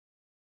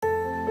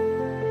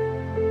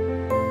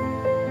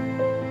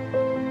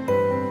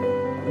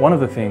One of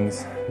the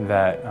things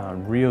that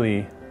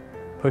really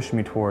pushed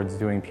me towards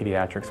doing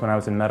pediatrics, when I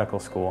was in medical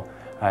school,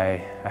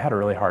 I had a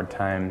really hard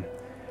time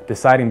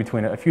deciding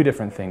between a few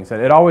different things.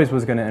 It always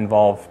was going to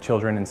involve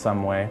children in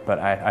some way, but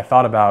I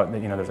thought about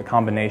that, there's a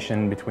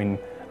combination between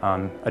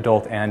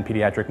adult and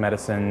pediatric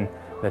medicine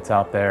that's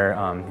out there.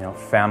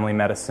 Family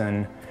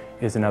medicine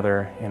is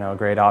another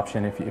great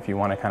option if you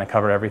want to kind of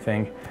cover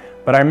everything.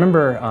 But I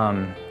remember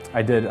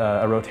I did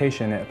a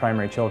rotation at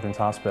Primary Children's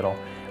Hospital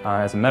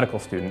as a medical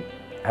student.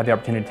 I had the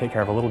opportunity to take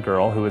care of a little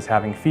girl who was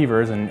having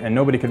fevers, and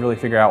nobody could really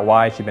figure out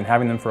why. She'd been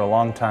having them for a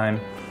long time.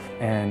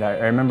 And I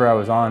remember I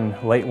was on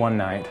late one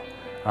night,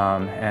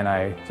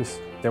 and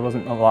there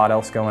wasn't a lot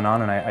else going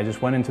on, and I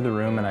just went into the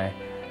room and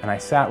I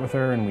sat with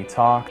her and we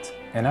talked.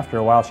 And after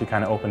a while she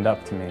kind of opened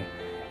up to me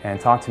and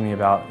talked to me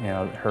about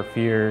her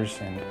fears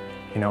and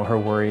her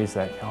worries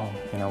that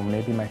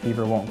maybe my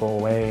fever won't go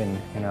away, and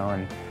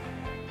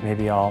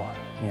maybe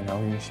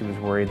she was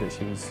worried that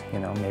she was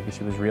maybe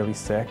she was really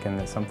sick and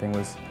that something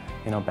was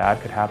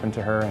bad could happen to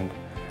her,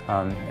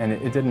 and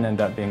it didn't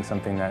end up being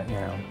something that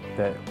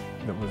that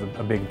was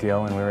a big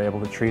deal, and we were able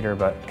to treat her.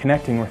 But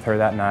connecting with her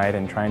that night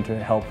and trying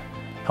to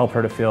help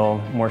her to feel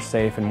more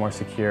safe and more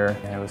secure,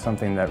 and it was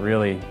something that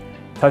really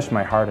touched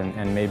my heart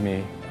and made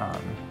me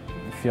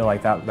feel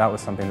like that was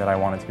something that I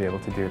wanted to be able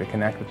to do, to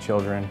connect with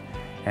children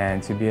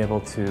and to be able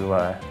to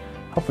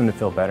help them to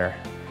feel better.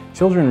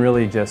 Children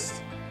really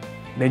just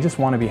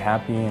want to be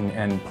happy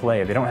and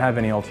play. They don't have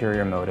any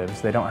ulterior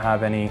motives. They don't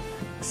have any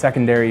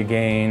secondary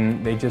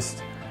gain.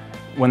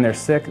 When they're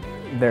sick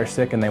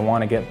and they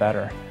want to get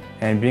better.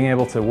 And being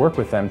able to work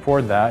with them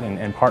toward that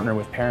and partner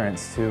with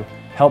parents to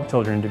help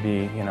children to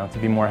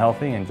be more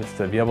healthy and just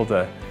to be able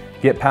to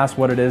get past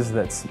what it is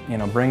that's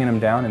bringing them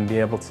down and be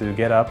able to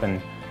get up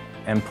and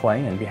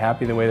play and be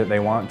happy the way that they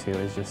want to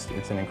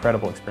it's an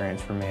incredible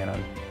experience for me, and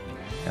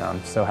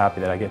I'm so happy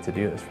that I get to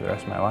do this for the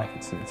rest of my life.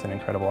 It's an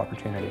incredible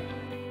opportunity.